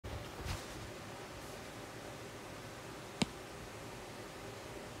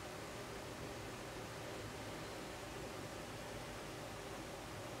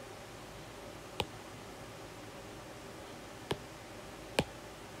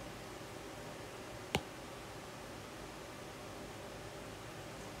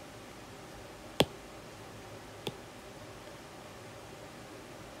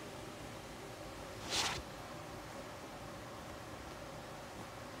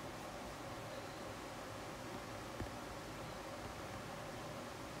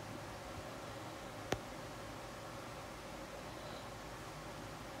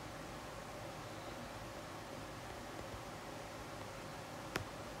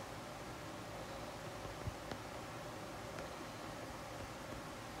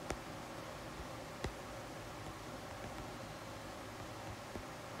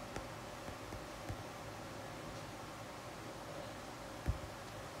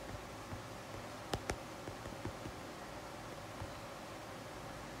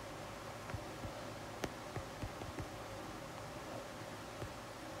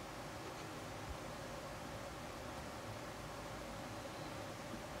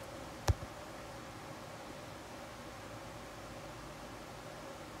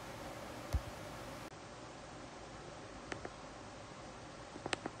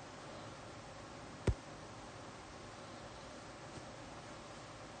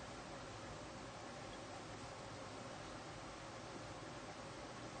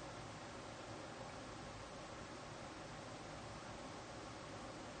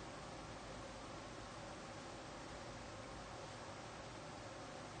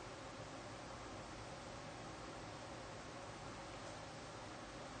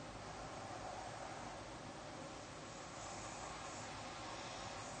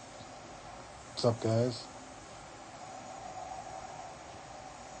What's up, guys?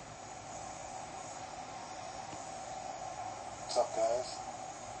 What's up, guys?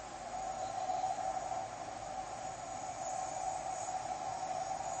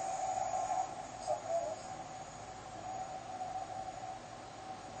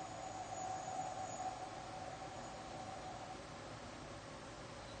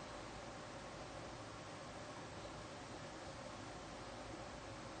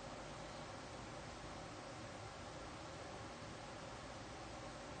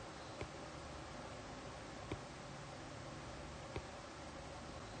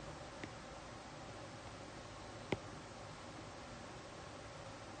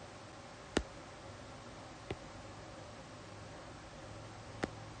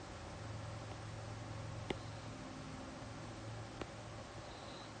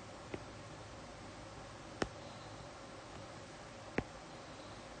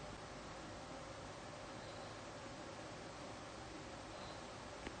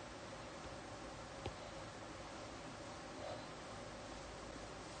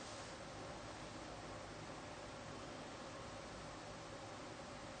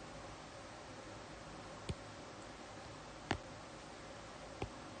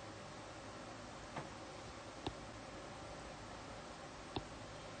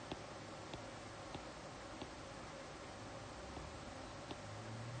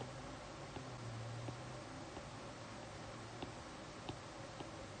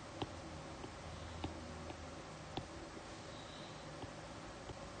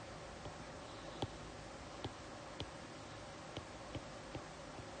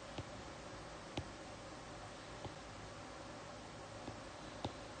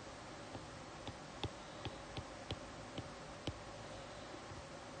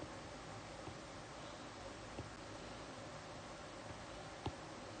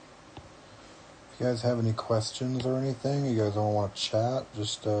 If you guys have any questions or anything, you guys don't want to chat,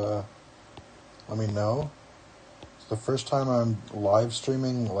 just let me know. It's the first time I'm live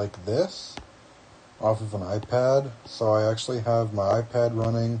streaming like this off of an iPad, so I actually have my iPad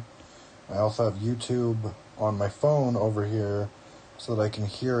running. I also have YouTube on my phone over here so that I can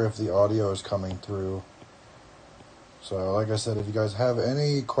hear if the audio is coming through. So like I said, if you guys have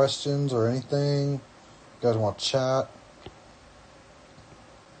any questions or anything, you guys want to chat,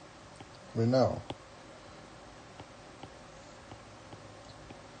 let me know.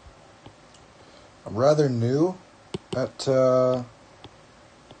 I'm rather new at 3D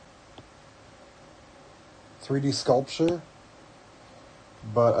sculpture,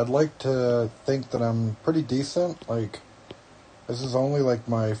 but I'd like to think that I'm pretty decent. Like, this is only like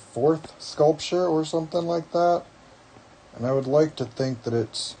my 4th sculpture or something like that, and I would like to think that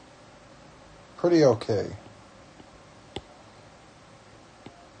it's pretty okay.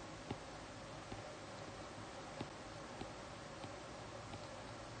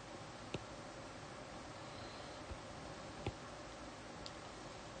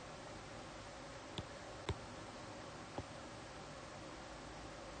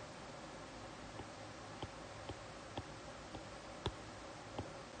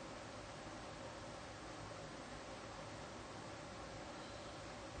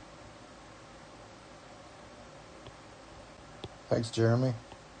 Thanks, Jeremy.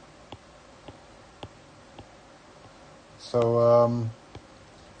 So,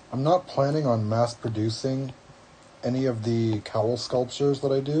 I'm not planning on mass producing any of the cowl sculptures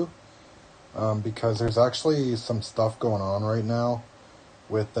that I do, because there's actually some stuff going on right now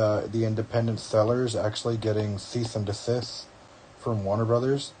with the independent sellers actually getting cease and desist from Warner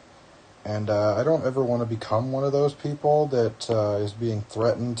Brothers. And I don't ever want to become one of those people that is being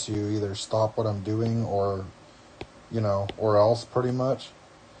threatened to either stop what I'm doing or, or else, pretty much.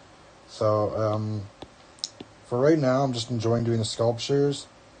 So, for right now, I'm just enjoying doing the sculptures,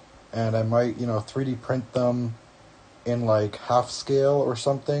 and I might, 3D print them in like half scale or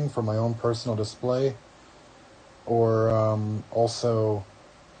something for my own personal display, or also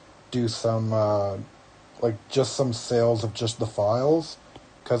do some just some sales of just the files,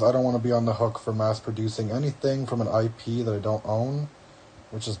 because I don't want to be on the hook for mass producing anything from an IP that I don't own,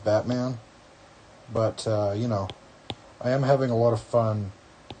 which is Batman. But I am having a lot of fun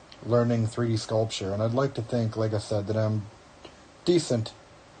learning 3D sculpture, and I'd like to think, like I said, that I'm decent.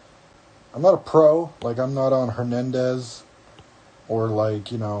 I'm not a pro, like I'm not on Hernandez or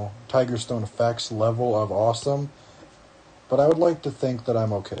Tiger Stone Effects level of awesome, but I would like to think that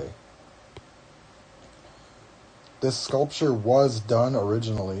I'm okay. This sculpture was done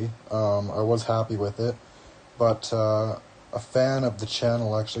originally. I was happy with it, but a fan of the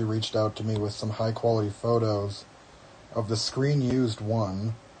channel actually reached out to me with some high quality photos of the screen used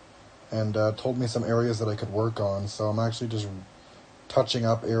one, and told me some areas that I could work on. So I'm actually just touching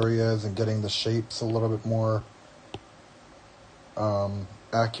up areas and getting the shapes a little bit more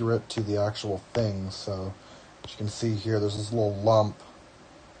accurate to the actual thing. So as you can see here, there's this little lump.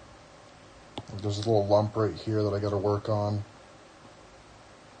 There's this little lump right here that I got to work on.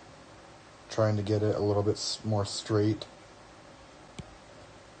 Trying to get it a little bit more straight.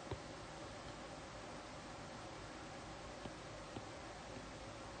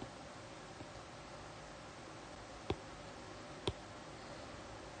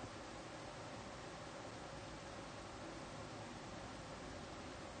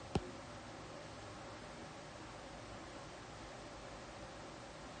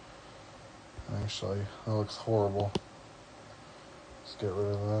 Actually, that looks horrible. Let's get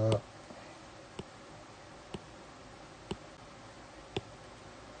rid of that.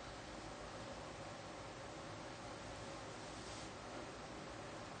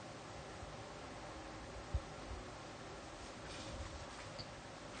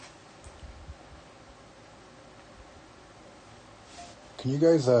 Can you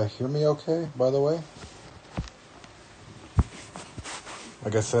guys hear me okay, by the way?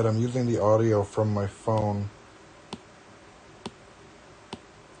 Like I said, I'm using the audio from my phone.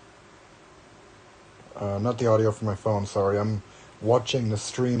 Not the audio from my phone, sorry. I'm watching the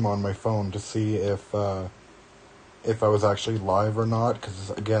stream on my phone to see if I was actually live or not,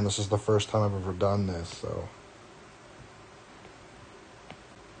 because again, this is the first time I've ever done this, so.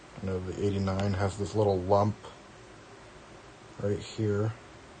 I know the 89 has this little lump right here.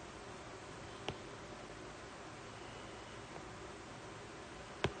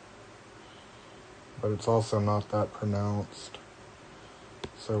 But it's also not that pronounced.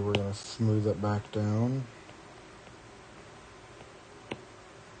 So we're going to smooth it back down.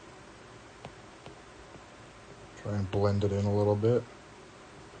 Try and blend it in a little bit.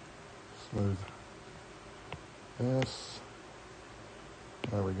 Smooth this.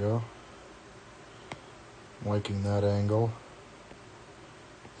 There we go. I'm liking that angle.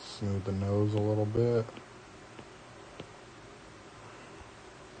 Smooth the nose a little bit.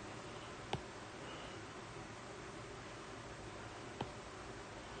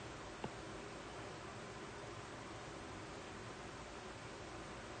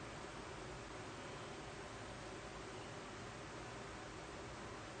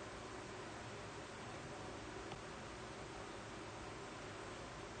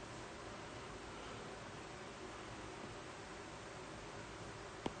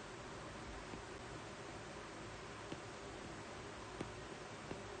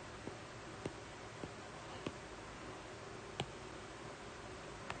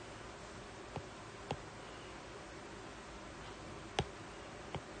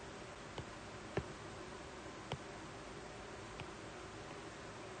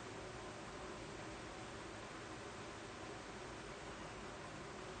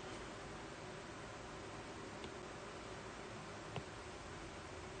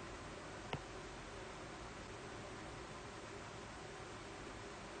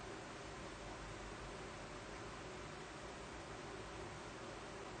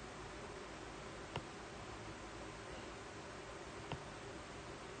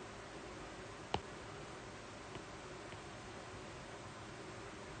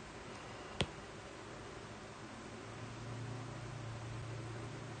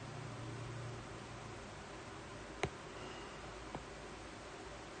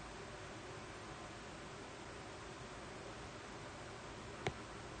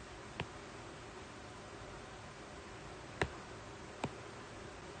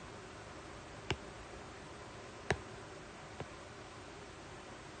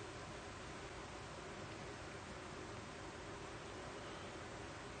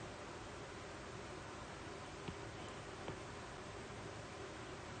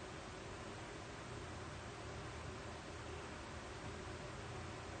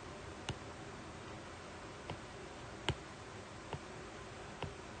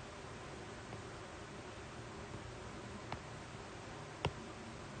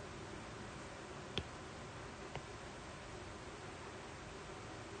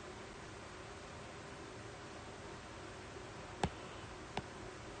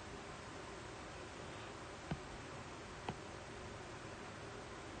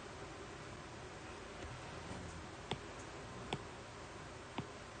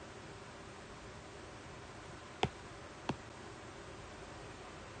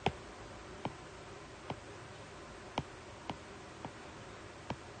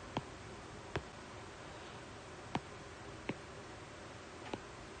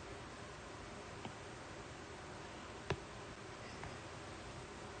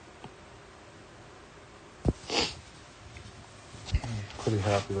 pretty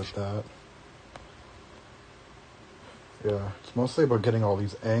happy with that. Yeah, it's mostly about getting all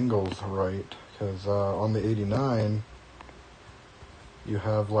these angles right, because on the 89, you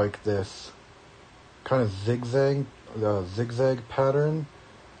have like this kind of zigzag pattern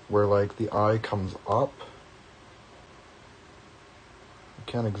where like the eye comes up. I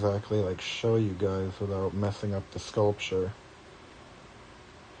can't exactly like show you guys without messing up the sculpture,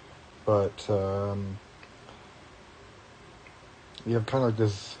 but you have kind of like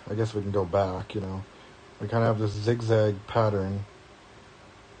this, I guess we can go back, you know, we kind of have this zigzag pattern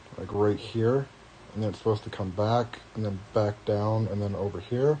like right here, and then it's supposed to come back and then back down and then over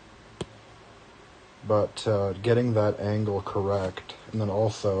here. But getting that angle correct, and then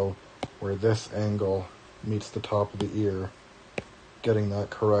also where this angle meets the top of the ear, getting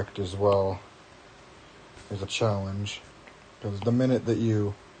that correct as well is a challenge, because the minute that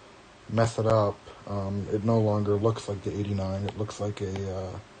you mess it up, it no longer looks like the 89. It looks like a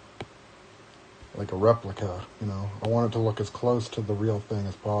replica, you know. I want it to look as close to the real thing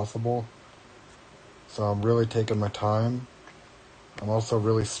as possible, so I'm really taking my time. I'm also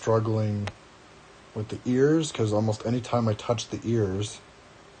really struggling with the ears, because almost any time I touch the ears,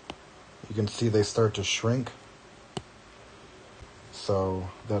 you can see they start to shrink. So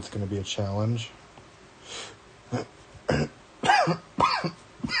that's going to be a challenge.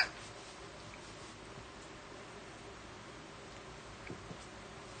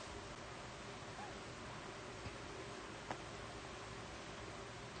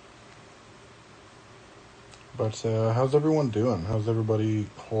 But how's everyone doing? How's everybody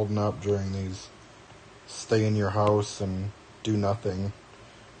holding up during these stay in your house and do nothing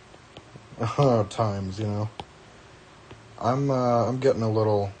times, you know? I'm getting a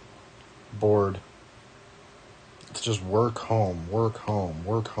little bored. It's just work, home, work, home,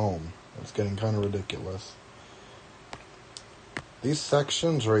 work, home. It's getting kind of ridiculous. These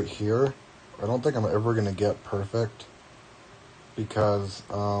sections right here, I don't think I'm ever going to get perfect, because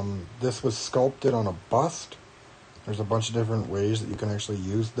this was sculpted on a bust. There's a bunch of different ways that you can actually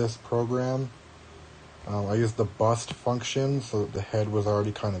use this program. I used the bust function so that the head was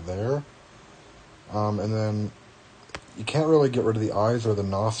already kind of there. And then you can't really get rid of the eyes or the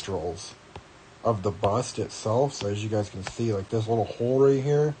nostrils of the bust itself. So as you guys can see, like this little hole right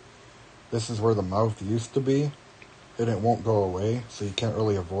here, this is where the mouth used to be, and it won't go away, so you can't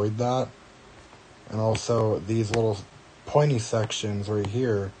really avoid that. And also these little pointy sections right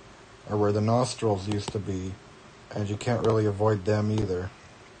here are where the nostrils used to be, and you can't really avoid them either.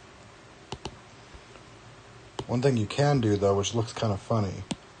 One thing you can do though, which looks kind of funny,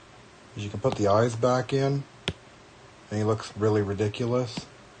 is you can put the eyes back in, and he looks really ridiculous.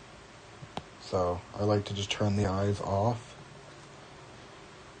 So I like to just turn the eyes off.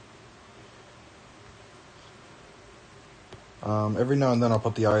 Every now and then I'll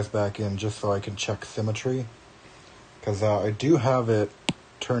put the eyes back in just so I can check symmetry, because I do have it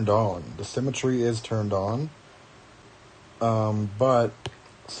turned on. The symmetry is turned on, but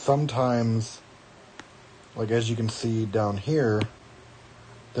sometimes, like as you can see down here,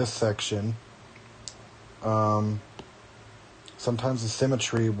 this section, sometimes the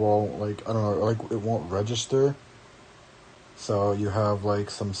symmetry will, like, I don't know, like it won't register. So you have like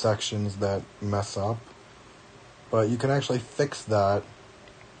some sections that mess up. But you can actually fix that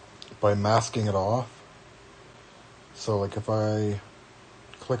by masking it off. So like if I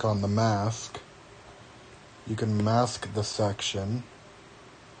click on the mask, you can mask the section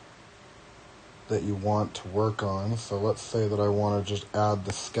that you want to work on. So let's say that I want to just add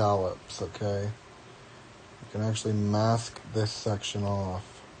the scallops, okay? You can actually mask this section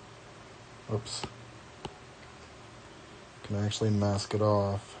off. Oops. You can actually mask it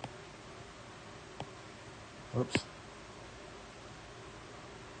off. Oops.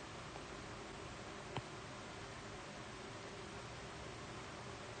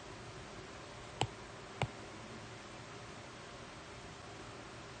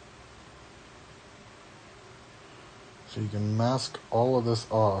 So you can mask all of this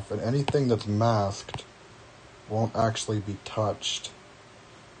off, and anything that's masked won't actually be touched.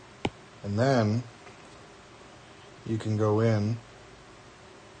 And then you can go in,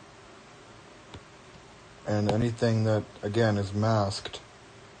 and anything that, again, is masked,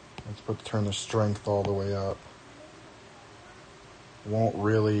 let's turn the strength all the way up, won't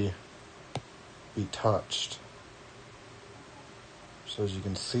really be touched. So as you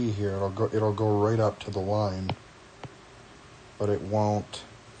can see here, it'll go right up to the line, but it won't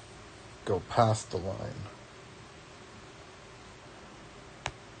go past the line.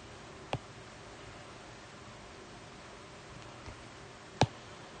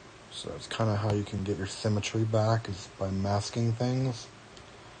 So it's kind of how you can get your symmetry back, is by masking things.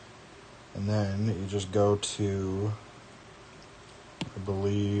 And then you just go to, I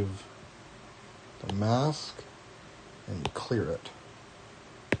believe, the mask, and you clear it.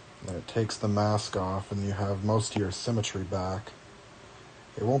 And then it takes the mask off, and you have most of your symmetry back.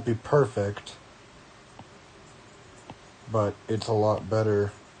 It won't be perfect, but it's a lot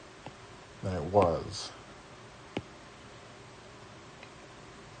better than it was.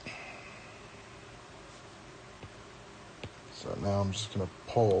 So now I'm just going to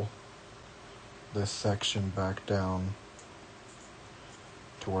pull this section back down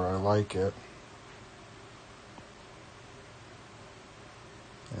to where I like it.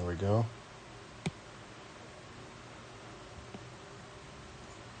 There we go.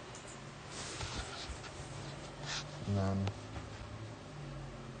 And then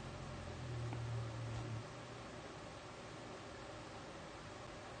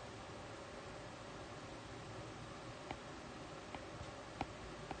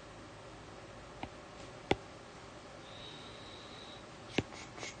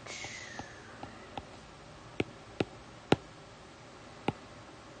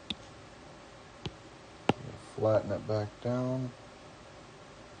flatten it back down.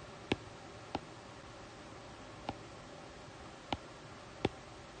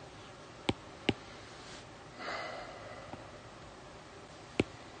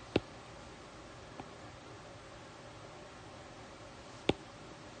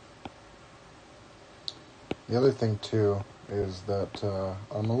 The other thing too is that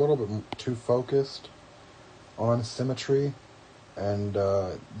I'm a little bit too focused on symmetry, and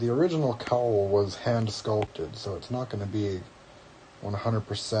the original cowl was hand sculpted, so it's not going to be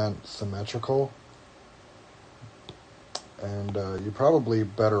 100% symmetrical. And you're probably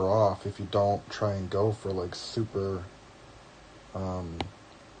better off if you don't try and go for like super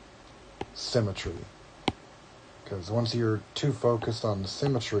symmetry, because once you're too focused on the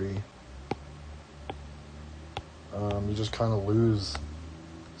symmetry, you just kind of lose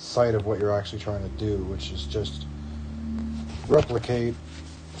sight of what you're actually trying to do, which is just replicate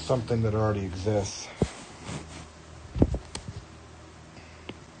something that already exists.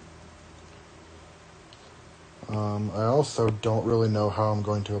 I also don't really know how I'm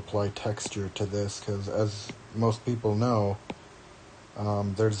going to apply texture to this, because as most people know,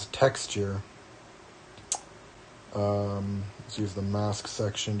 there's texture. Let's use the mask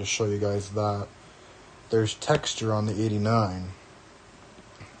section to show you guys that. There's texture on the 89.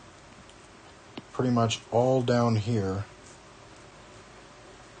 Pretty much all down here.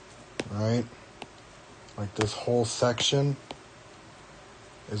 Right? Like this whole section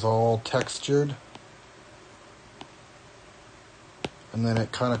is all textured. And then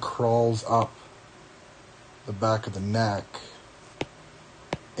it kind of crawls up the back of the neck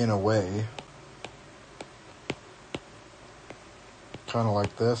in a way. Kind of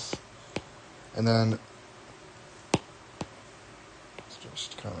like this. And then it's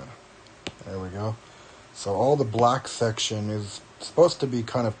just kind of, there we go. So all the black section is supposed to be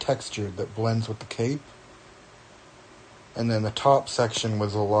kind of textured that blends with the cape. And then the top section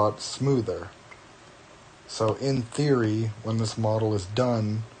was a lot smoother. So in theory, when this model is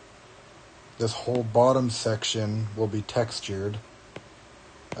done, this whole bottom section will be textured,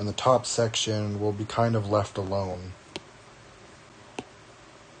 and the top section will be kind of left alone.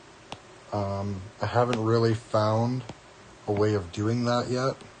 I haven't really found a way of doing that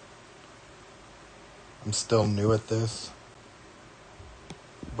yet. I'm still new at this,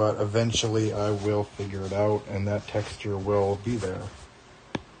 but eventually I will figure it out, and that texture will be there.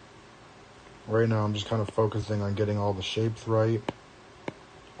 Right now I'm just kind of focusing on getting all the shapes right,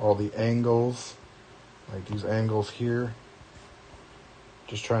 all the angles, like these angles here,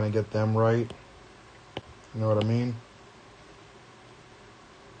 just trying to get them right, you know what I mean?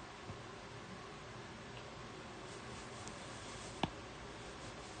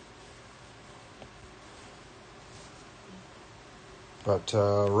 But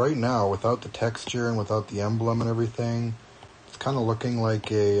right now, without the texture and without the emblem and everything, it's kind of looking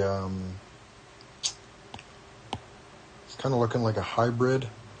like a hybrid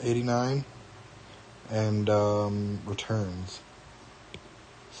 89 and returns.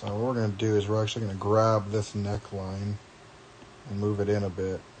 So what we're going to do is we're actually going to grab this neckline and move it in a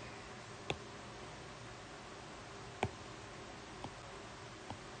bit.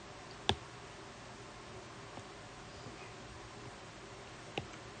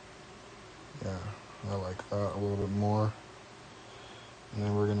 Yeah, I like that a little bit more. And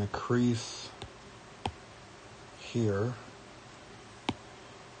then we're going to crease here,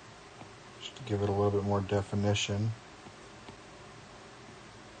 just to give it a little bit more definition.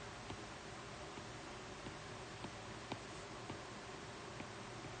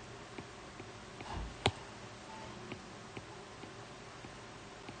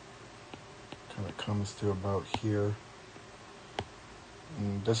 comes to about here.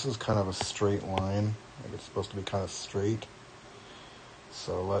 And this is kind of a straight line. Like it's supposed to be kind of straight.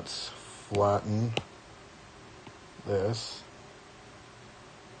 So let's flatten this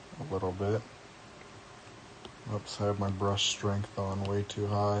a little bit. Oops, I have my brush strength on way too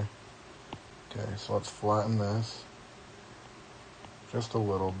high. Okay, so let's flatten this just a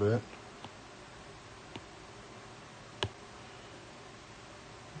little bit.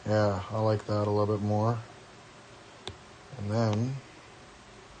 Yeah, I like that a little bit more. And then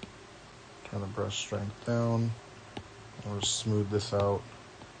turn the brush strength down. Or smooth this out.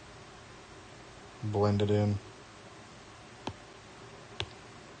 Blend it in.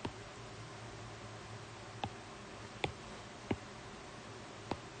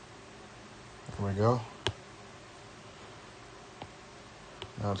 There we go.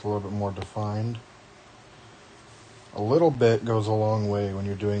 Now it's a little bit more defined. A little bit goes a long way when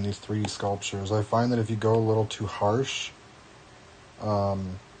you're doing these 3D sculptures. I find that if you go a little too harsh,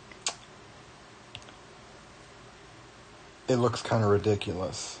 it looks kind of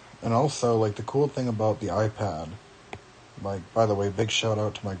ridiculous. And also, like, the cool thing about the iPad, like, by the way, big shout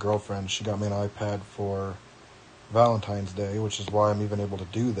out to my girlfriend. She got me an iPad for Valentine's Day, which is why I'm even able to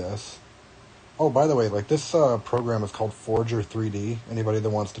do this. Oh, by the way, like, this program is called Forger 3D. Anybody that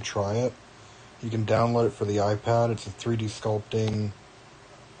wants to try it, you can download it for the iPad. It's a 3D sculpting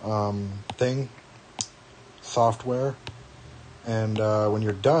software. And when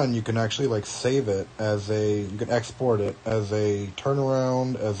you're done, you can actually like save it as you can export it as a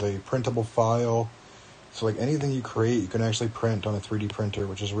turnaround, as a printable file. So like anything you create, you can actually print on a 3D printer,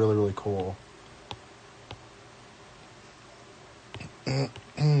 which is really, really cool.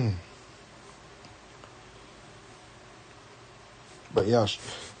 But yeah,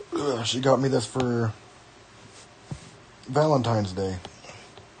 she got me this for Valentine's Day.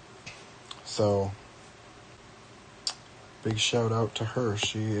 So big shout out to her.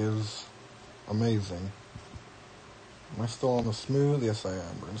 She is amazing. Am I still on the smooth? Yes, I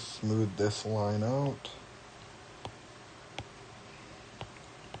am. We're going to smooth this line out.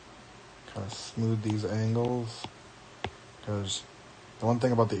 Kind of smooth these angles. Because the one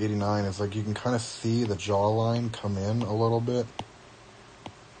thing about the 89 is like you can kind of see the jawline come in a little bit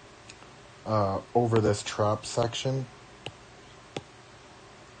over this trap section.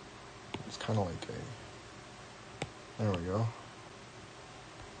 It's kind of like there we go.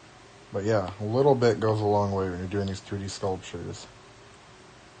 But yeah, a little bit goes a long way when you're doing these 3D sculptures.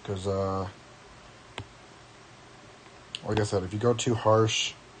 Because, like I said, if you go too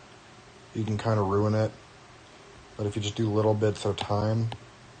harsh, you can kind of ruin it. But if you just do little bits at a time,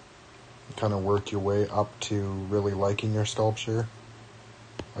 you kind of work your way up to really liking your sculpture.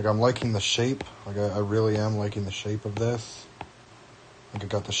 Like, I'm liking the shape. Like, I really am liking the shape of this. Like, I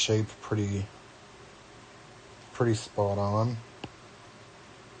got the shape pretty spot on.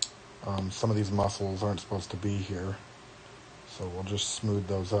 Some of these muscles aren't supposed to be here, so we'll just smooth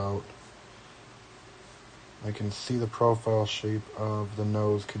those out. I can see the profile shape of the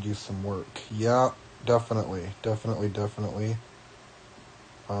nose could use some work. Yeah, definitely.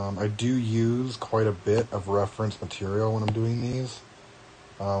 I do use quite a bit of reference material when I'm doing these.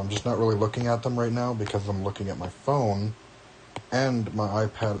 I'm just not really looking at them right now because I'm looking at my phone and my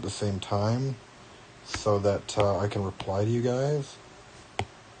iPad at the same time, so that I can reply to you guys.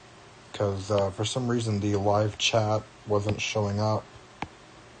 Because for some reason the live chat wasn't showing up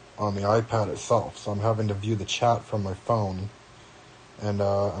on the iPad itself, so I'm having to view the chat from my phone, and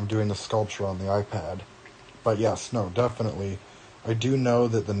I'm doing the sculpture on the iPad. But yes, no, definitely. I do know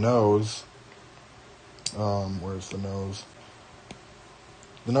that the nose, where's the nose?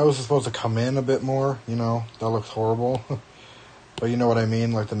 The nose is supposed to come in a bit more, you know, that looks horrible. But you know what I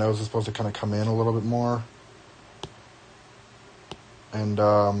mean, like the nose is supposed to kind of come in a little bit more. And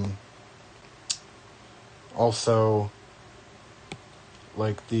also,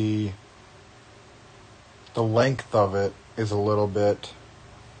 like the length of it is a little bit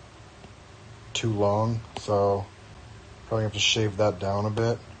too long, so probably have to shave that down a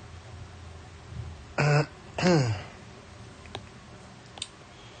bit.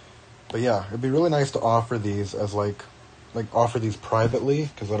 But yeah, it'd be really nice to offer these as like offer these privately,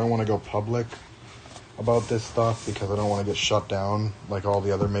 because I don't want to go public about this stuff, because I don't want to get shut down like all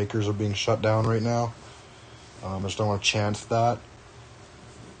the other makers are being shut down right now. I just don't want to chance that.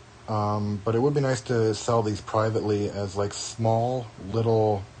 But it would be nice to sell these privately as like small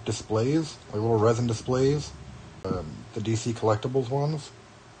little displays, like little resin displays, the DC Collectibles ones.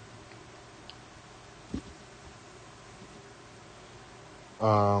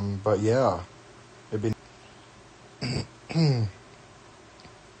 But yeah, it'd be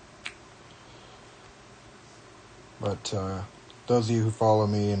But those of you who follow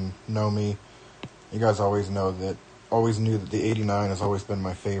me and know me, you guys always knew that the 89 has always been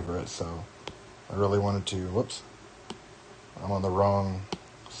my favorite, so I really wanted to, whoops, I'm on the wrong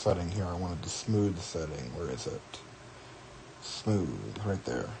setting here. I wanted to smooth the setting. Where is it? Smooth, right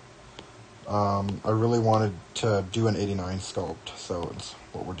there. I really wanted to do an 89 sculpt, so it's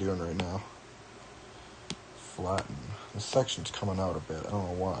what we're doing right now. Flatten. This section's coming out a bit. I don't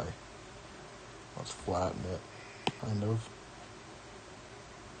know why. Let's flatten it, kind of.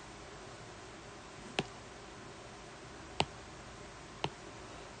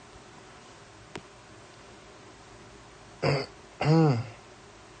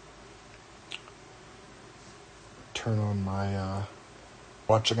 Turn on my,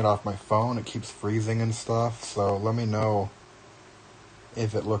 watching it off my phone, it keeps freezing and stuff, so let me know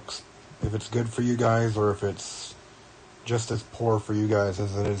if it's good for you guys, or if it's just as poor for you guys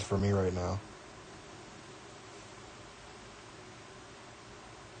as it is for me right now.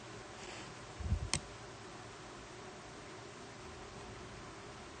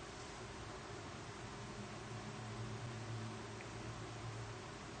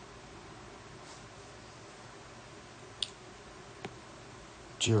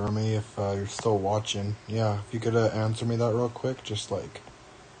 Jeremy, if you're still watching, yeah, if you could answer me that real quick, just like,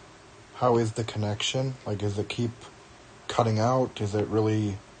 how is the connection? Like, does it keep cutting out? Is it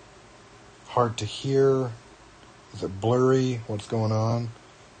really hard to hear? Is it blurry? What's going on?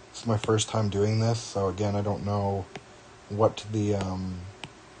 This is my first time doing this, so again, I don't know what the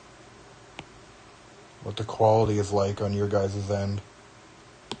quality is like on your guys' end.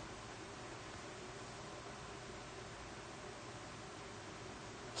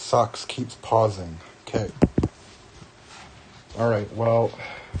 Sucks, keeps pausing. Okay. Alright, well,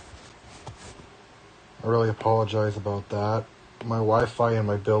 I really apologize about that. My Wi-Fi in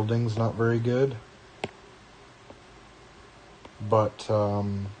my building's not very good. But,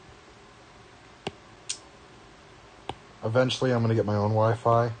 eventually I'm going to get my own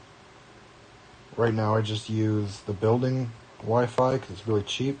Wi-Fi. Right now I just use the building Wi-Fi because it's really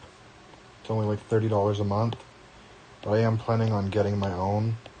cheap. It's only like $30 a month. But I am planning on getting my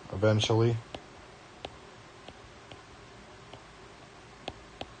own eventually.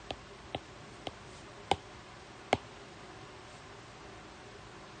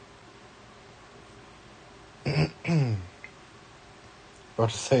 About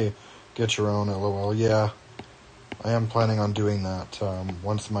to say, get your own, LOL. Yeah, I am planning on doing that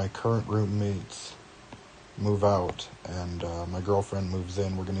once my current roommates move out and my girlfriend moves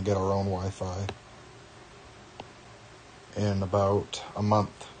in. We're going to get our own Wi-Fi in about a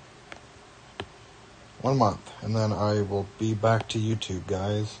month. 1 month, and then I will be back to YouTube,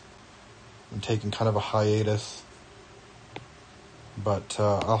 guys. I'm taking kind of a hiatus, but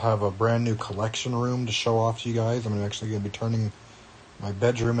I'll have a brand new collection room to show off to you guys. I'm actually going to be turning my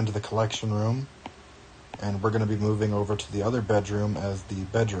bedroom into the collection room, and we're going to be moving over to the other bedroom as the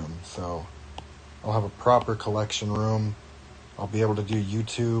bedroom, so I'll have a proper collection room. I'll be able to do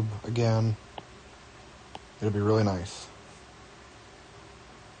YouTube again. It'll be really nice.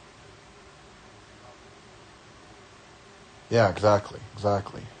 Yeah, exactly.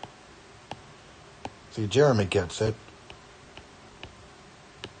 See, Jeremy gets it.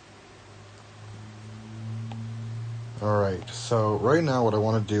 Alright, so right now what I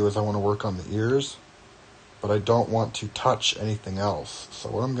want to do is I want to work on the ears, but I don't want to touch anything else. So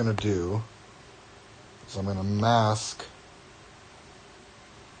what I'm going to do is I'm going to mask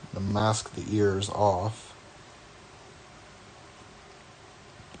the ears off.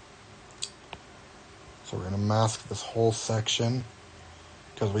 So we're going to mask this whole section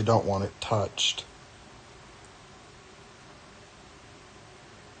because we don't want it touched.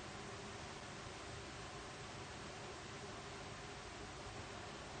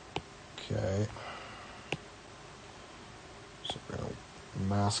 Okay. So we're going to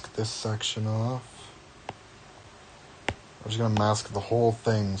mask this section off. I'm just going to mask the whole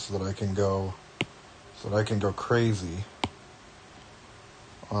thing so that I can go crazy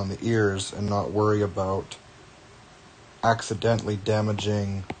on the ears and not worry about accidentally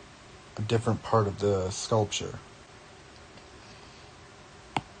damaging a different part of the sculpture.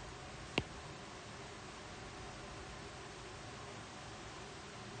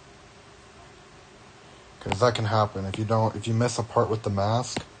 Because that can happen if you miss a part with the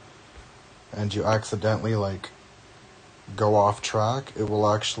mask and you accidentally go off track, it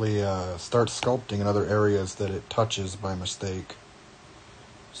will actually start sculpting in other areas that it touches by mistake.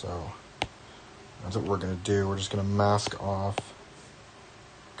 So that's what we're going to do. We're just going to mask off.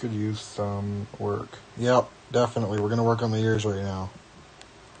 Could use some work. Yep, definitely. We're going to work on the ears right now.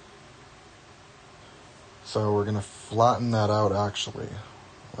 So we're going to flatten that out actually.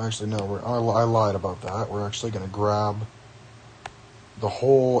 Actually, no, I lied about that. We're actually going to grab the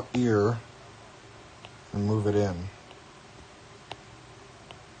whole ear and move it in.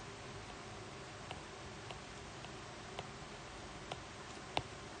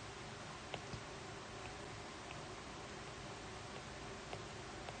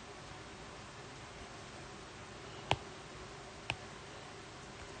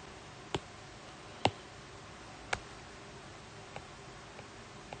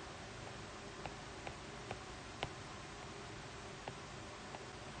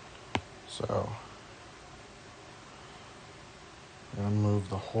 So I'm going to move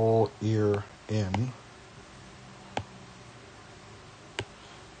the whole ear in,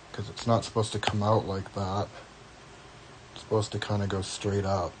 because it's not supposed to come out like that. It's supposed to kind of go straight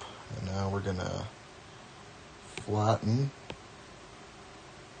up. And now we're going to flatten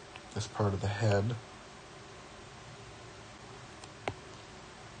this part of the head.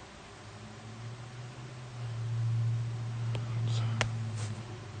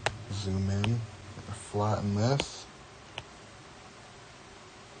 Zoom in, flatten this.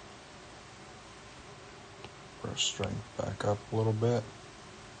 Brush strength back up a little bit.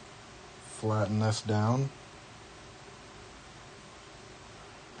 Flatten this down.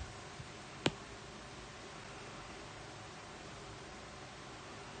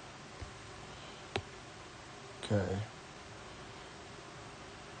 Okay.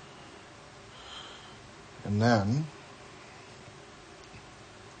 And then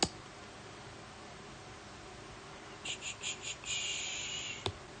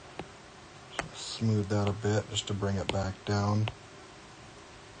smooth that a bit just to bring it back down.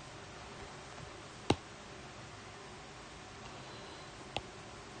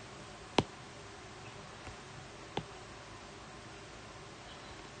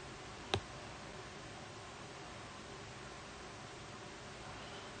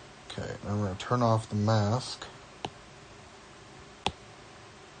 Okay, now we're going to turn off the mask.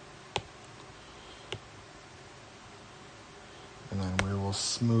 And then we will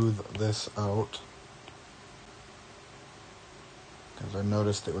smooth this out, because I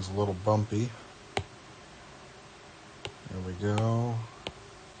noticed it was a little bumpy. There we go.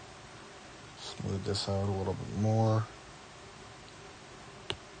 Smooth this out a little bit more.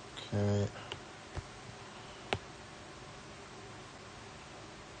 Okay.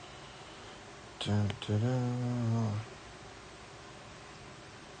 Dun, dun, dun.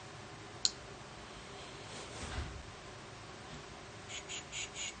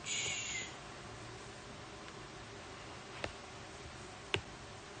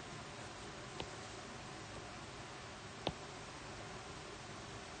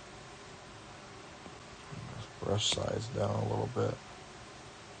 Brush size down a little bit.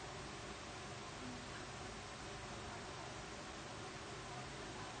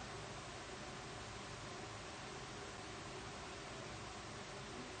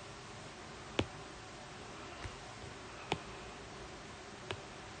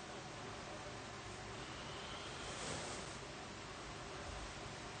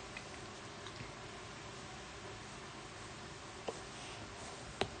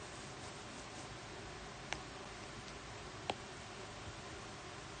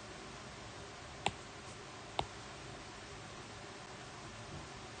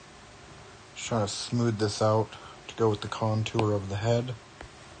 Just trying to smooth this out to go with the contour of the head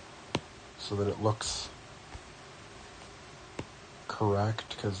so that it looks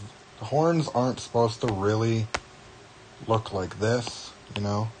correct, because the horns aren't supposed to really look like this, you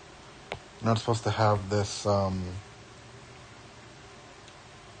know? You're not supposed to have this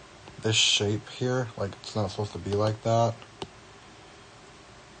this shape here. Like, it's not supposed to be like that. It's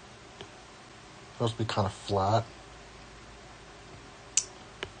supposed to be kind of flat.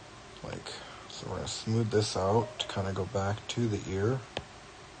 Like, so we're going to smooth this out to kind of go back to the ear.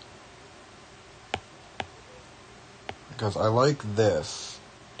 Because I like this.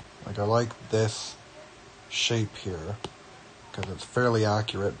 Like, I like this shape here, because it's fairly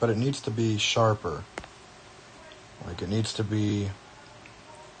accurate, but it needs to be sharper. Like, it needs to be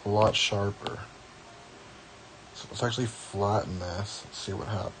a lot sharper. So let's actually flatten this. Let's see what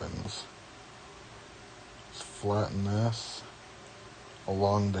happens. Let's flatten this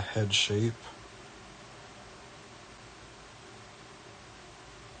along the head shape.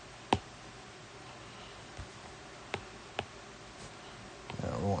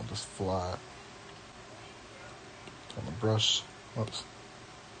 Yeah, we want this flat. Turn the brush, oops,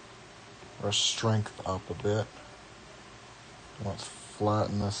 brush strength up a bit. Let's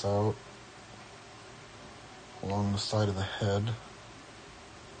flatten this out along the side of the head.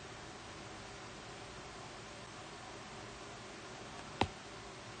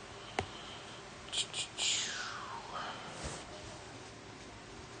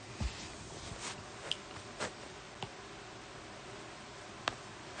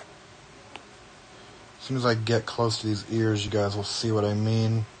 soon as I get close to these ears, you guys will see what I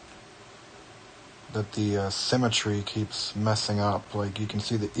mean. That the symmetry keeps messing up. Like, you can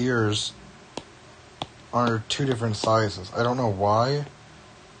see the ears are two different sizes. I don't know why,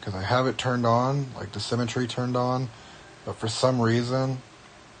 because I have it turned on, like the symmetry turned on, but for some reason,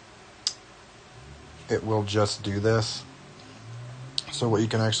 it will just do this. So what you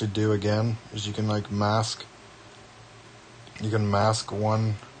can actually do again is you can like mask. You can mask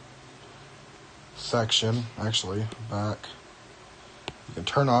one section, actually, back. You can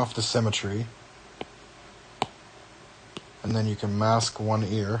turn off the symmetry, and then you can mask one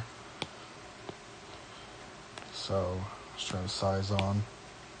ear. So, let's try to size on.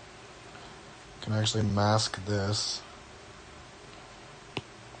 You can actually mask this.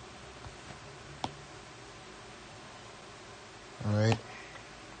 Alright.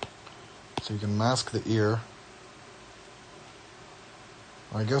 So you can mask the ear.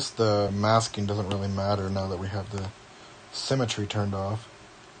 I guess the masking doesn't really matter now that we have the symmetry turned off.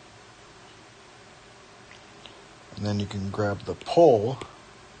 And then you can grab the pull,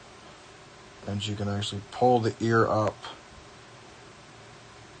 and you can actually pull the ear up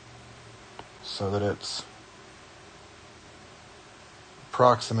so that it's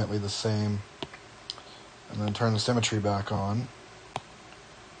approximately the same. And then turn the symmetry back on.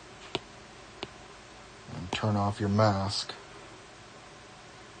 And turn off your mask.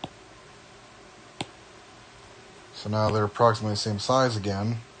 So now they're approximately the same size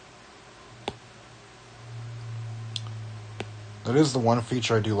again. That is the one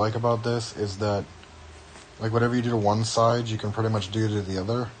feature I do like about this, is that like whatever you do to one side, you can pretty much do to the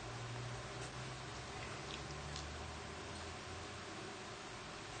other.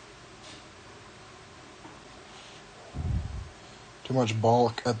 Too much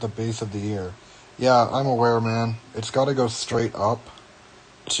bulk at the base of the ear. Yeah, I'm aware, man. It's got to go straight up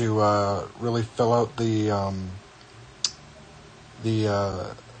to really fill out the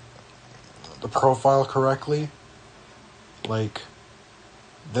profile correctly. Like,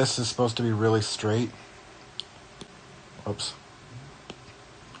 this is supposed to be really straight. Oops.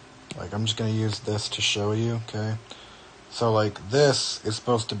 Like, I'm just going to use this to show you, okay? So, like, this is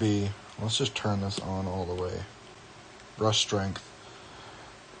supposed to be... Let's just turn this on all the way. Brush strength.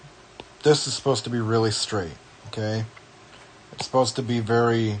 This is supposed to be really straight, okay? It's supposed to be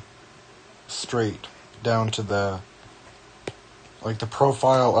very straight down to the... Like, the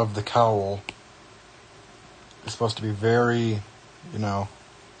profile of the cowl is supposed to be very, you know,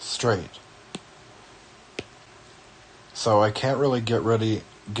 straight. So I can't really get rid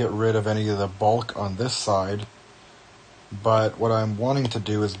of any of the bulk on this side, but what I'm wanting to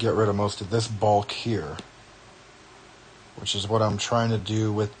do is get rid of most of this bulk here, which is what I'm trying to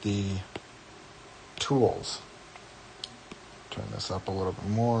do with the tools. Turn this up a little bit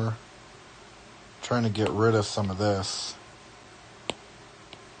more. Trying to get rid of some of this.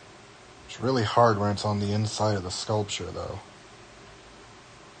 It's really hard when it's on the inside of the sculpture, though.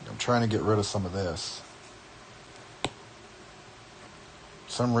 I'm trying to get rid of some of this. For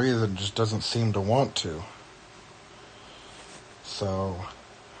some reason, it just doesn't seem to want to. So,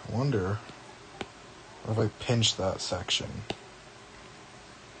 I wonder, what if I pinch that section?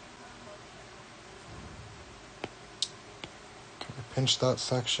 Can I pinch that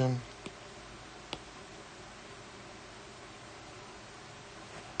section?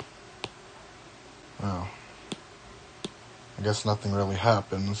 Oh. I guess nothing really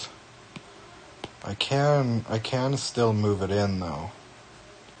happens. I can still move it in, though.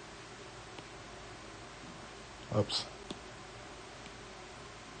 Oops.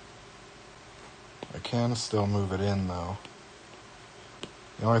 I can still move it in, though.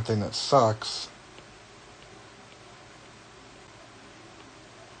 The only thing that sucks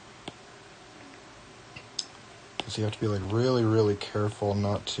is you have to be like really, really careful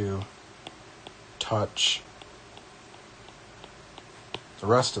not to touch the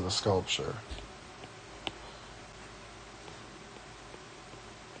rest of the sculpture.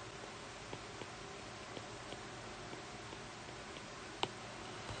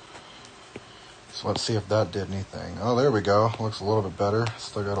 So let's see if that did anything. Oh, there we go. Looks a little bit better.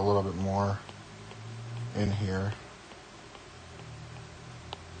 Still got a little bit more in here.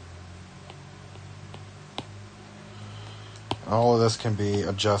 All of this can be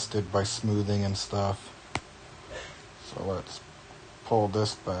adjusted by smoothing and stuff. So let's pull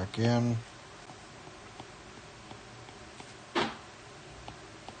this back in.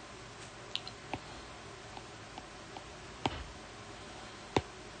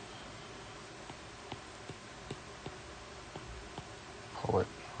 Pull it.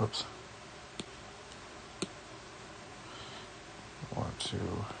 Whoops. I want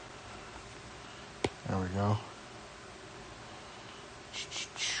to There we go.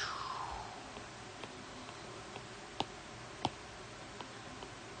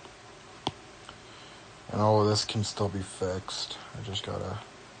 And all of this can still be fixed. I just gotta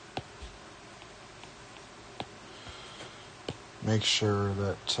make sure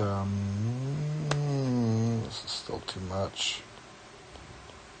that this is still too much.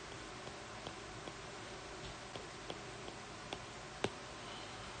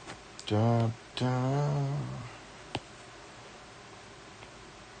 Da, da.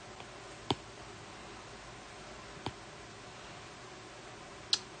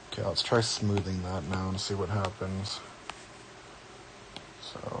 Okay, let's try smoothing that now and see what happens.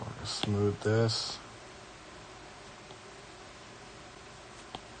 So, just smooth this.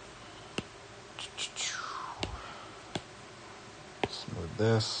 Smooth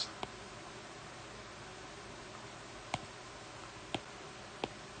this.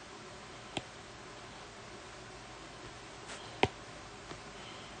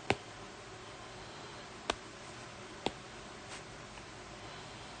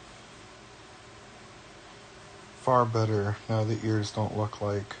 Far better. Now the ears don't look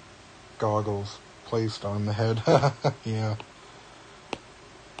like goggles placed on the head. Yeah. Yeah,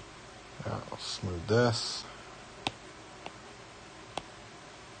 I'll smooth this.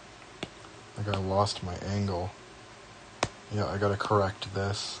 I think I lost my angle. Yeah, I gotta correct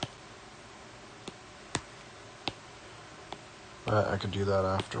this. But I could do that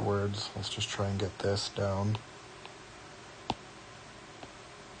afterwards. Let's just try and get this down.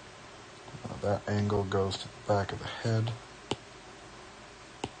 That angle goes to the back of the head.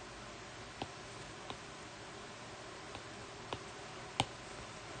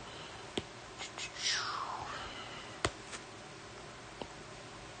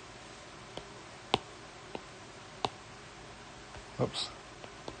 Oops.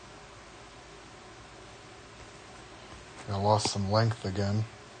 I lost some length again.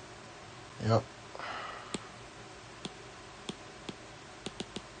 Yep.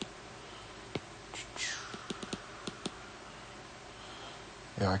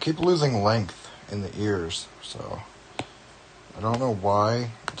 Yeah, I keep losing length in the ears, so I don't know why.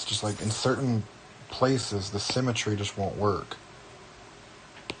 It's just like in certain places the symmetry just won't work.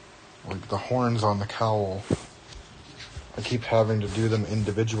 Like the horns on the cowl, I keep having to do them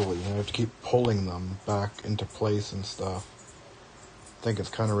individually, and I have to keep pulling them back into place and stuff. I think it's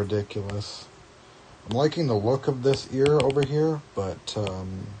kind of ridiculous. I'm liking the look of this ear over here, but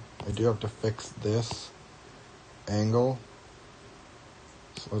I do have to fix this angle.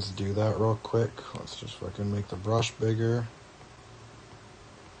 So let's do that real quick. Let's just fucking make the brush bigger.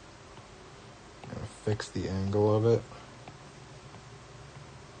 I'm gonna fix the angle of it.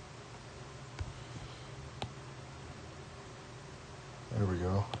 There we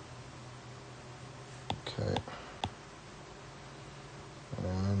go. Okay.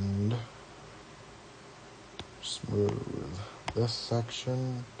 And smooth this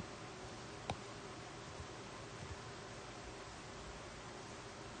section.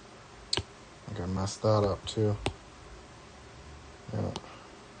 I think I messed that up too. Yeah.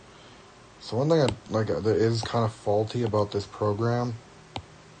 So one thing that is kind of faulty about this program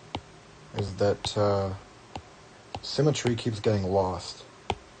is that symmetry keeps getting lost,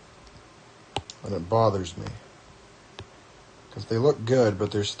 and it bothers me because they look good, but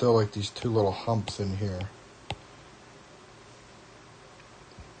there's still like these two little humps in here.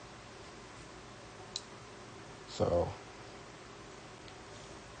 So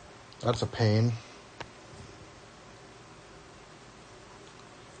that's a pain.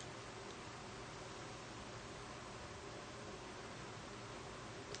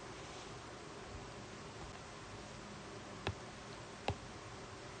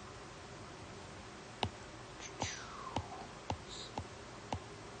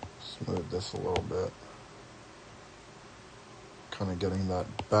 Smooth this a little bit. Kind of getting that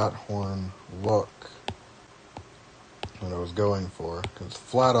bat horn look that I was going for, because it's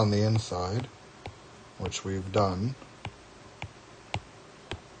flat on the inside, which we've done,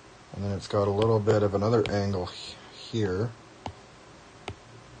 and then it's got a little bit of another angle here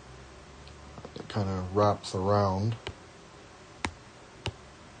that kind of wraps around,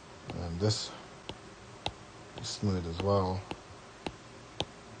 and this is smooth as well.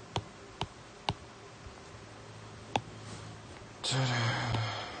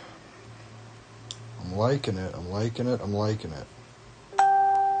 I'm liking it, I'm liking it, I'm liking it. I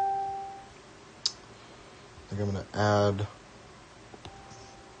think I'm going to add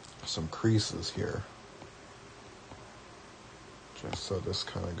some creases here, just so this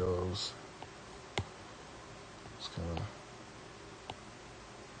kind of goes, it's kind of,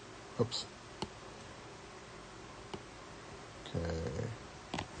 oops, Okay.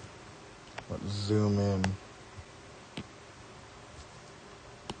 Let's zoom in.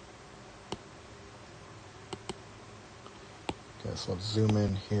 Okay, so let's zoom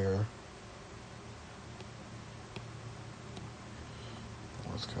in here.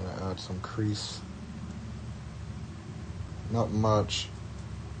 Let's kind of add some crease. Not much,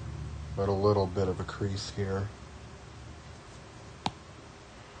 but a little bit of a crease here.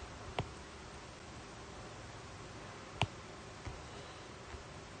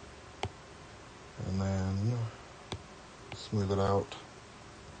 And then smooth it out.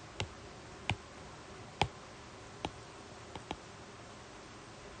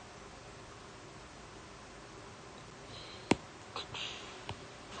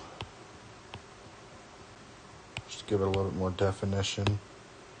 Just give it a little bit more definition.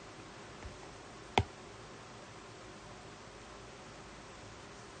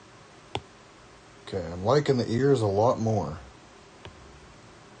 Okay, I'm liking the ears a lot more.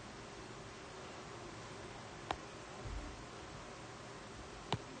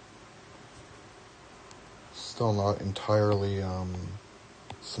 Still not entirely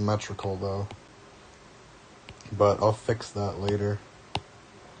symmetrical though, but I'll fix that later.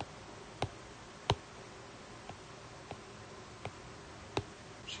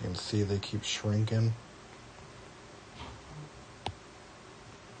 As you can see, they keep shrinking.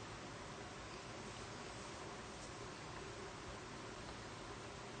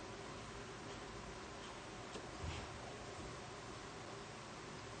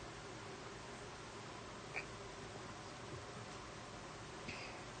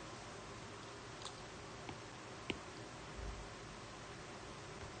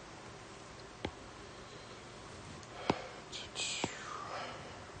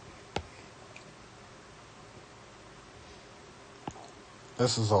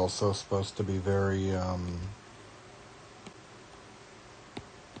 This is also supposed to be very,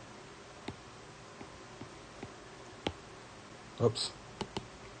 oops.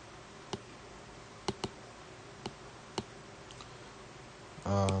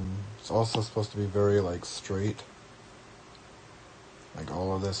 It's also supposed to be very, like, straight. Like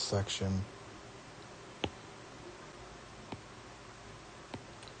all of this section.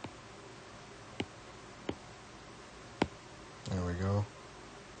 There we go.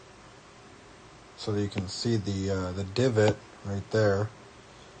 So that you can see the divot right there,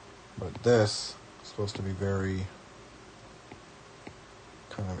 but this is supposed to be very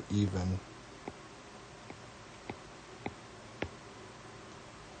kind of even.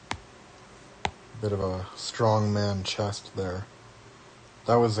 Bit of a strongman chest there.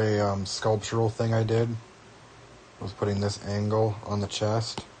 That was a sculptural thing I did. I was putting this angle on the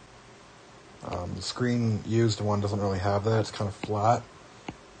chest. The screen used one doesn't really have that. It's kind of flat,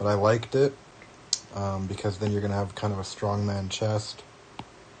 but I liked it. Because then you're going to have kind of a strongman chest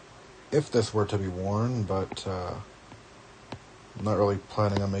if this were to be worn, but I'm not really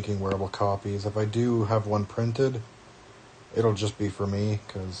planning on making wearable copies. If I do have one printed, it'll just be for me,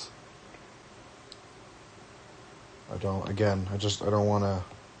 because I don't want to,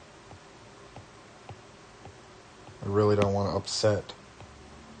 I really don't want to upset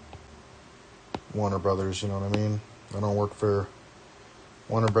Warner Brothers, you know what I mean? I don't work for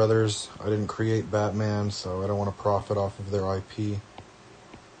Warner Brothers. I didn't create Batman, so I don't want to profit off of their IP.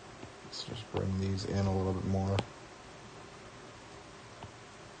 Let's just bring these in a little bit more.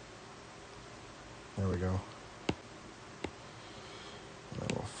 There we go. And then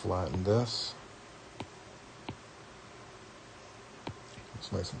we'll flatten this.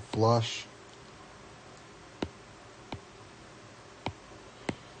 It's nice and flush.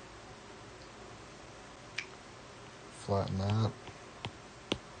 Flatten that.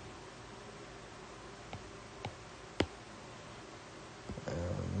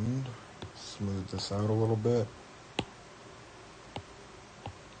 And smooth this out a little bit.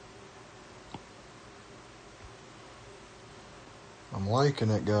 I'm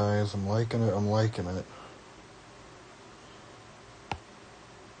liking it, guys. I'm liking it. I'm liking it.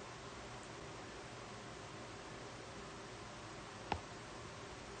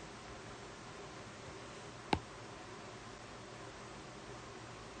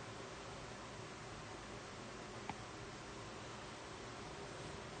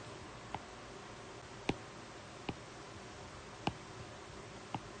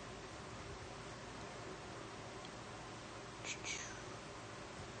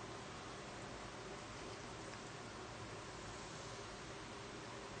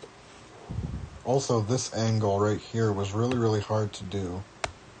 Also, this angle right here was really hard to do.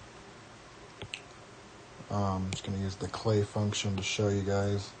 I'm just going to use the clay function to show you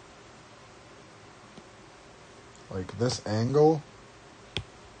guys. Like this angle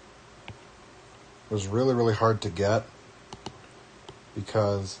was really, really hard to get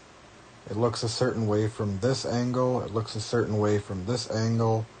because it looks a certain way from this angle, it looks a certain way from this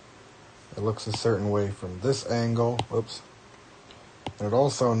angle, it looks a certain way from this angle, whoops. And it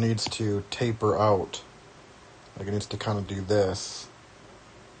also needs to taper out, like it needs to kind of do this.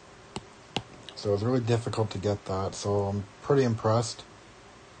 So it's really difficult to get that, so I'm pretty impressed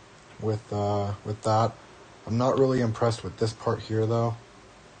with that. I'm not really impressed with this part here though.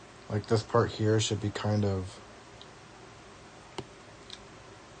 Like this part here should be kind of,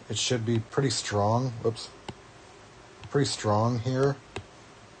 it should be pretty strong, whoops, pretty strong here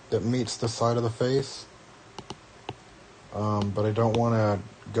that meets the side of the face. But I don't want to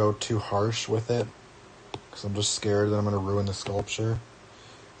go too harsh with it because I'm just scared that I'm going to ruin the sculpture.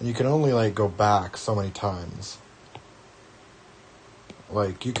 And you can only like go back so many times.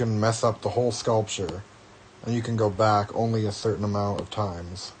 Like you can mess up the whole sculpture and you can go back only a certain amount of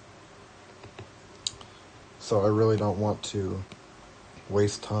times. So I really don't want to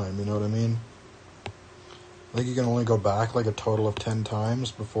waste time, you know what I mean? Like you can only go back like a total of 10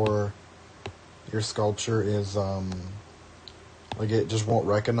 times before your sculpture is like it just won't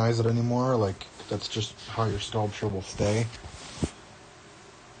recognize it anymore. Like that's just how your sculpture will stay.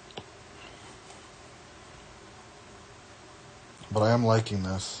 But I am liking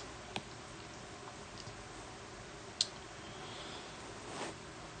this.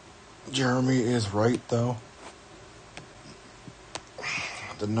 Jeremy is right though.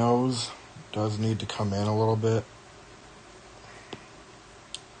 The nose does need to come in a little bit.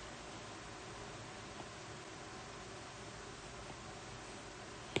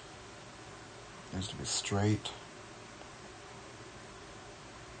 Needs to be straight.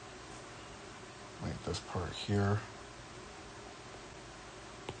 Like this part here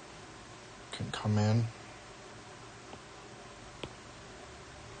can come in.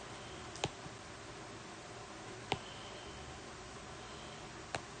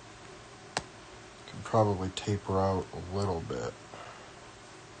 Can probably taper out a little bit.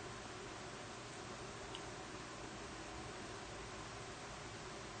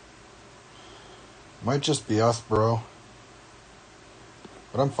 Might just be us, bro.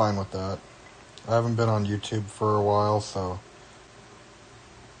 But I'm fine with that. I haven't been on YouTube for a while, so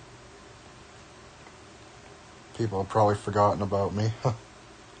people have probably forgotten about me.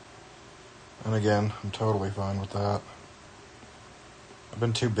 And again, I'm totally fine with that. I've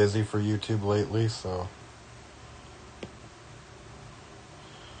been too busy for YouTube lately, so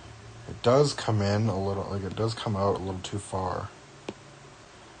it does come in a little, like it does come out a little too far.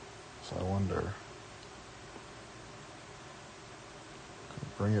 So I wonder.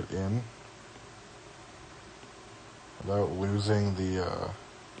 Bring it in without losing the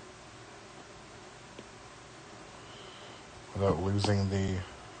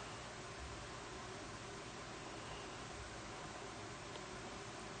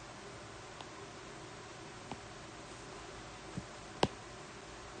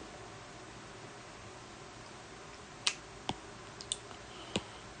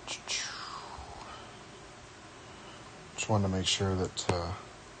just wanted to make sure that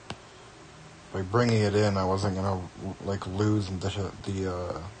by bringing it in, I wasn't gonna like lose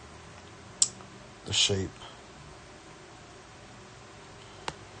the shape.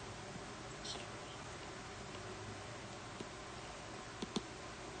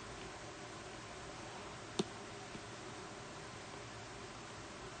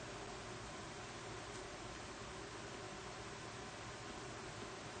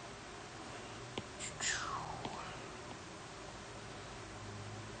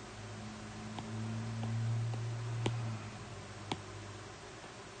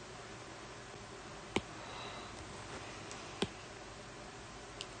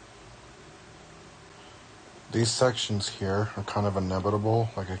 These sections here are kind of inevitable,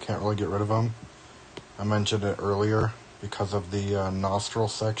 like I can't really get rid of them. I mentioned it earlier because of the nostril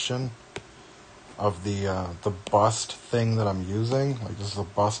section of the bust thing that I'm using. Like this is a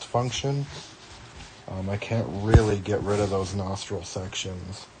bust function. I can't really get rid of those nostril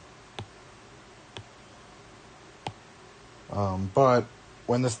sections. But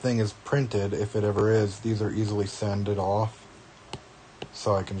when this thing is printed, if it ever is, these are easily sanded off.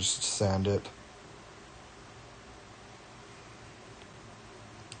 So I can just sand it.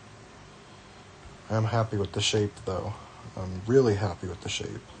 I'm happy with the shape though. I'm really happy with the shape.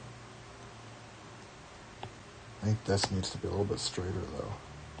 I think this needs to be a little bit straighter though.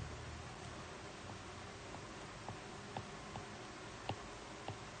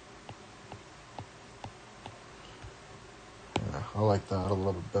 Yeah, I like that a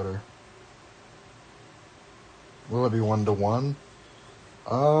little bit better. Will it be 1-to-1?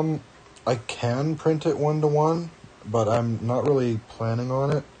 I can print it 1-to-1, but I'm not really planning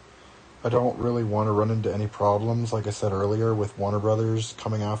on it. I don't really want to run into any problems, like I said earlier, with Warner Brothers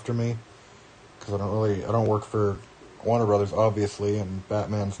coming after me. Because I don't work for Warner Brothers, obviously, and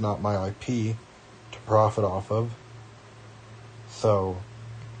Batman's not my IP to profit off of. So,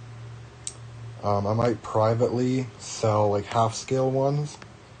 I might privately sell like half-scale ones,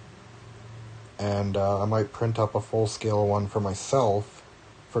 and I might print up a full-scale one for myself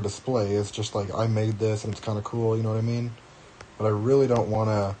for display. It's just like, I made this and it's kind of cool, you know what I mean? But I really don't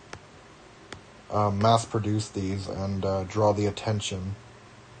want to mass produce these and draw the attention.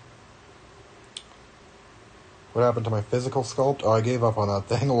 What happened to my physical sculpt? Oh, I gave up on that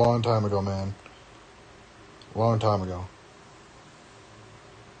thing a long time ago, man. A long time ago.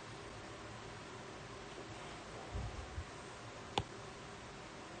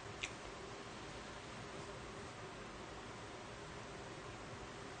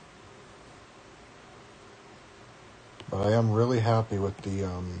 But I am really happy with the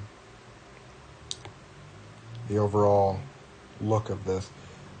overall look of this.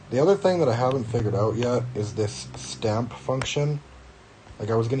 The other thing that I haven't figured out yet is this stamp function. Like,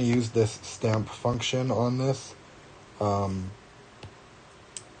 I was going to use this stamp function on this. So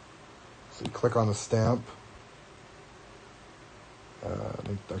you click on the stamp.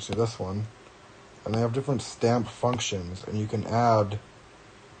 Actually, this one. And they have different stamp functions, and you can add...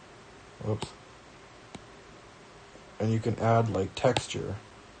 Whoops. And you can add, like, texture.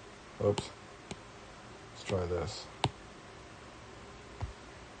 Oops. Let's try this.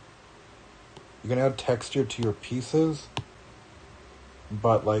 You can add texture to your pieces,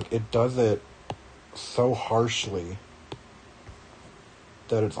 but, like, it does it so harshly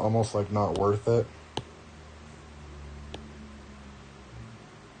that it's almost, like, not worth it.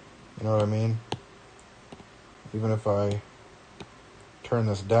 You know what I mean? Even if I turn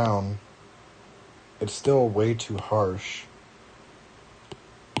this down, it's still way too harsh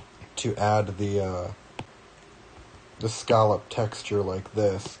to add the scallop texture like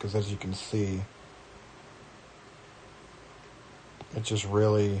this, because as you can see, it just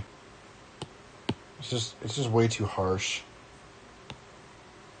really, it's just way too harsh.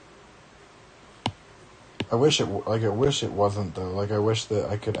 I wish it wasn't though. Like, I wish that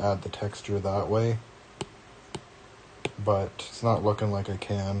I could add the texture that way, but it's not looking like I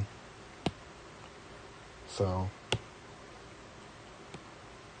can. So,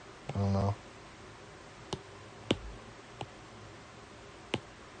 I don't know.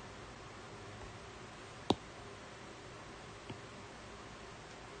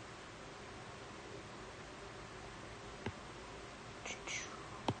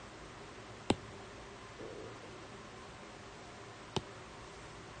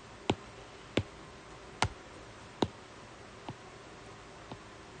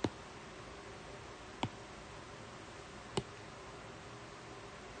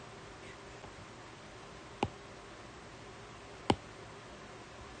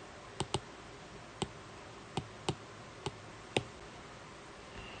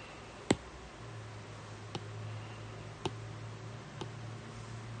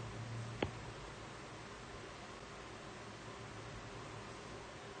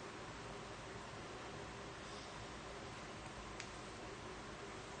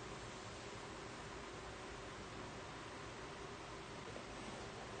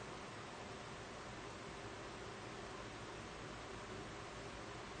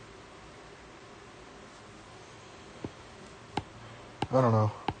 I don't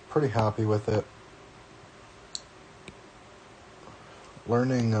know. Pretty happy with it.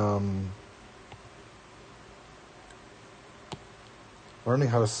 Learning how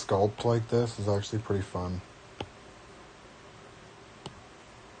to sculpt like this is actually pretty fun.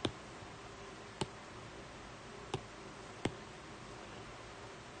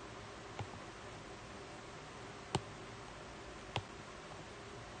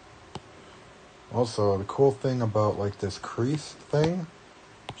 Also, the cool thing about like this crease thing,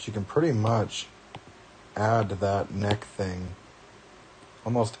 you can pretty much add that neck thing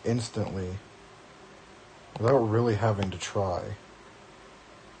almost instantly without really having to try.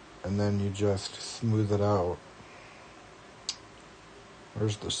 And then you just smooth it out.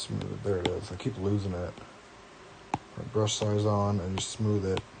 Where's the smooth? There it is. I keep losing it. Put brush size on and just smooth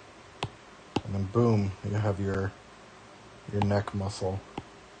it. And then boom, you have your neck muscle.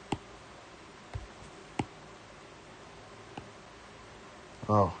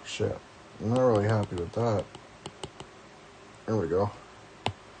 Oh, shit. I'm not really happy with that. There we go.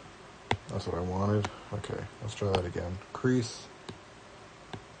 That's what I wanted. Okay, let's try that again. Crease.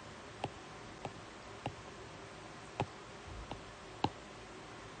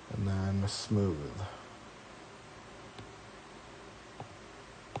 smooth.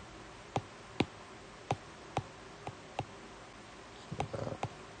 Like that.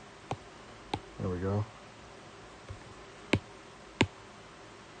 There we go.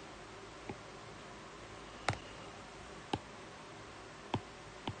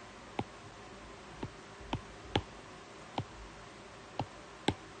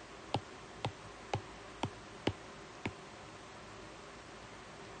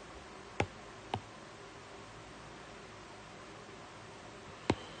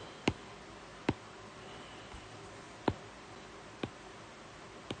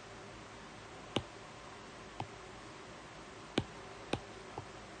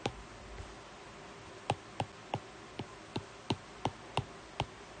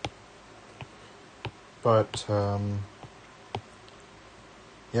 But,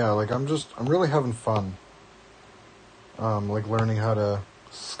 yeah, like, I'm really having fun, like, learning how to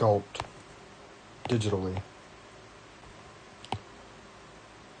sculpt digitally.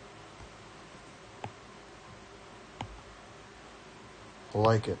 I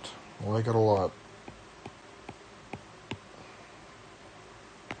like it a lot.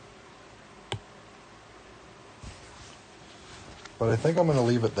 But I think I'm going to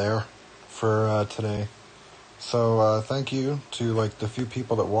leave it there for today. So thank you to like the few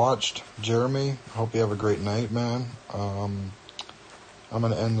people that watched. Jeremy, hope you have a great night, man. I'm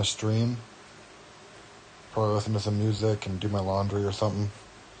going to end the stream. Probably listen to some music and do my laundry or something.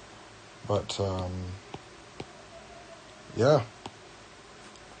 But yeah,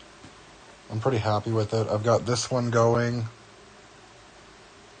 I'm pretty happy with it. I've got this one going.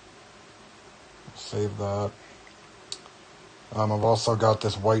 Save that. I've also got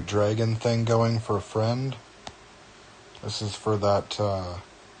this white dragon thing going for a friend. This is for that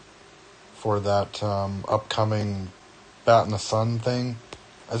upcoming Bat in the Sun thing.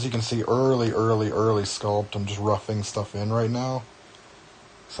 As you can see, early sculpt. I'm just roughing stuff in right now.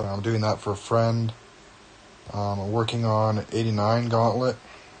 So I'm doing that for a friend. I'm working on 89 Gauntlet.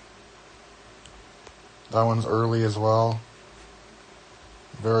 That one's early as well.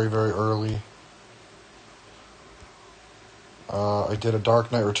 Very early. I did a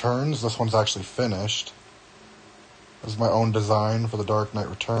Dark Knight Returns. This one's actually finished. This is my own design for the Dark Knight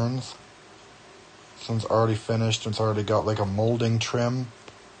Returns. This one's already finished. It's already got like a molding trim.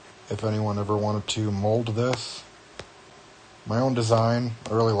 If anyone ever wanted to mold this. My own design.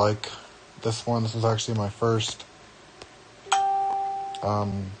 I really like this one. This was actually my first. This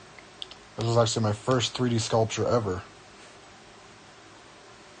was actually my first 3D sculpture ever.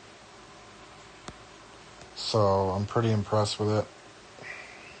 So I'm pretty impressed with it.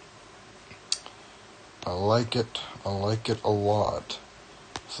 I like it a lot.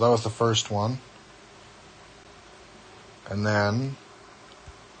 So that was the first one. And then,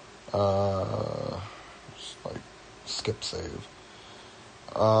 just like skip save.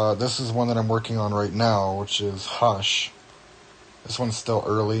 This is one that I'm working on right now, which is Hush. This one's still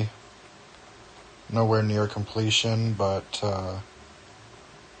early. Nowhere near completion, but,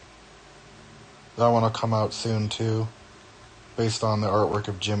 that one will come out soon too. Based on the artwork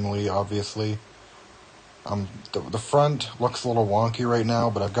of Jim Lee, obviously. The front looks a little wonky right now,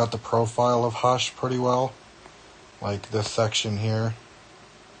 but I've got the profile of Hush pretty well. Like this section here.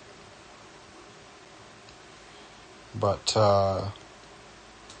 But, let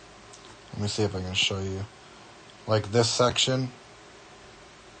me see if I can show you. Like this section.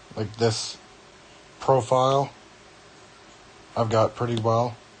 Like this profile. I've got pretty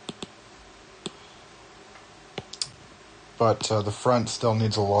well. But the front still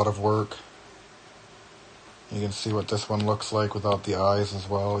needs a lot of work. You can see what this one looks like without the eyes as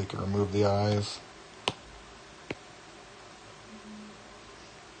well. You can remove the eyes.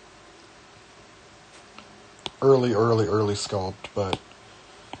 Early sculpt, but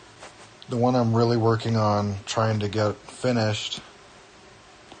the one I'm really working on trying to get finished,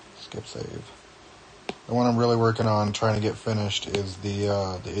 skip save. The one I'm really working on trying to get finished is the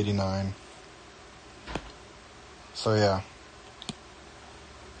 89. So yeah.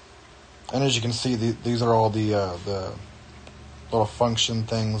 And as you can see, these are all the little function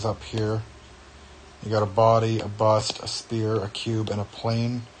things up here. You got a body, a bust, a spear, a cube, and a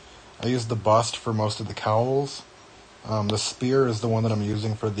plane. I used the bust for most of the cowls. The spear is the one that I'm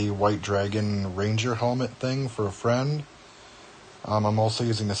using for the White Dragon Ranger helmet thing for a friend. I'm also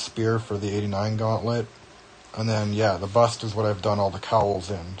using the spear for the 89 Gauntlet. And then, yeah, the bust is what I've done all the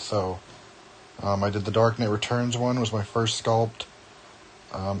cowls in. So, I did the Dark Knight Returns one, was my first sculpt.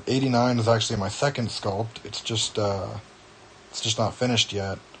 89 is actually my second sculpt. It's just not finished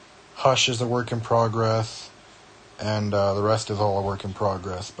yet. Hush is a work in progress. and the rest is all a work in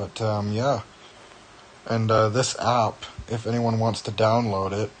progress. But yeah, and this app, if anyone wants to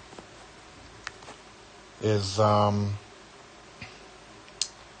download it, is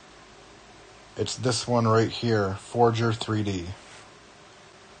it's this one right here, Forger 3D,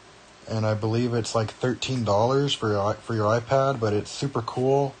 and I believe it's like $13 for your iPad, but it's super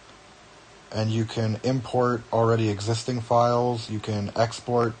cool. And you can import already existing files. You can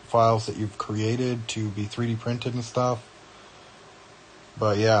export files that you've created to be 3D printed and stuff.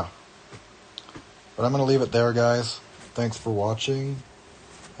 But yeah. But I'm going to leave it there, guys. Thanks for watching.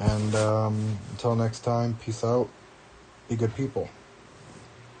 And until next time, peace out. Be good people.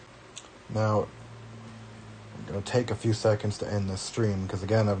 Now, I'm going to take a few seconds to end this stream, because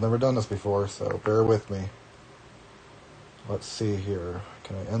again, I've never done this before, so bear with me. Let's see here.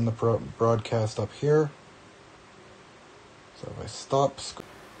 Can I end the broadcast up here? So if I stop...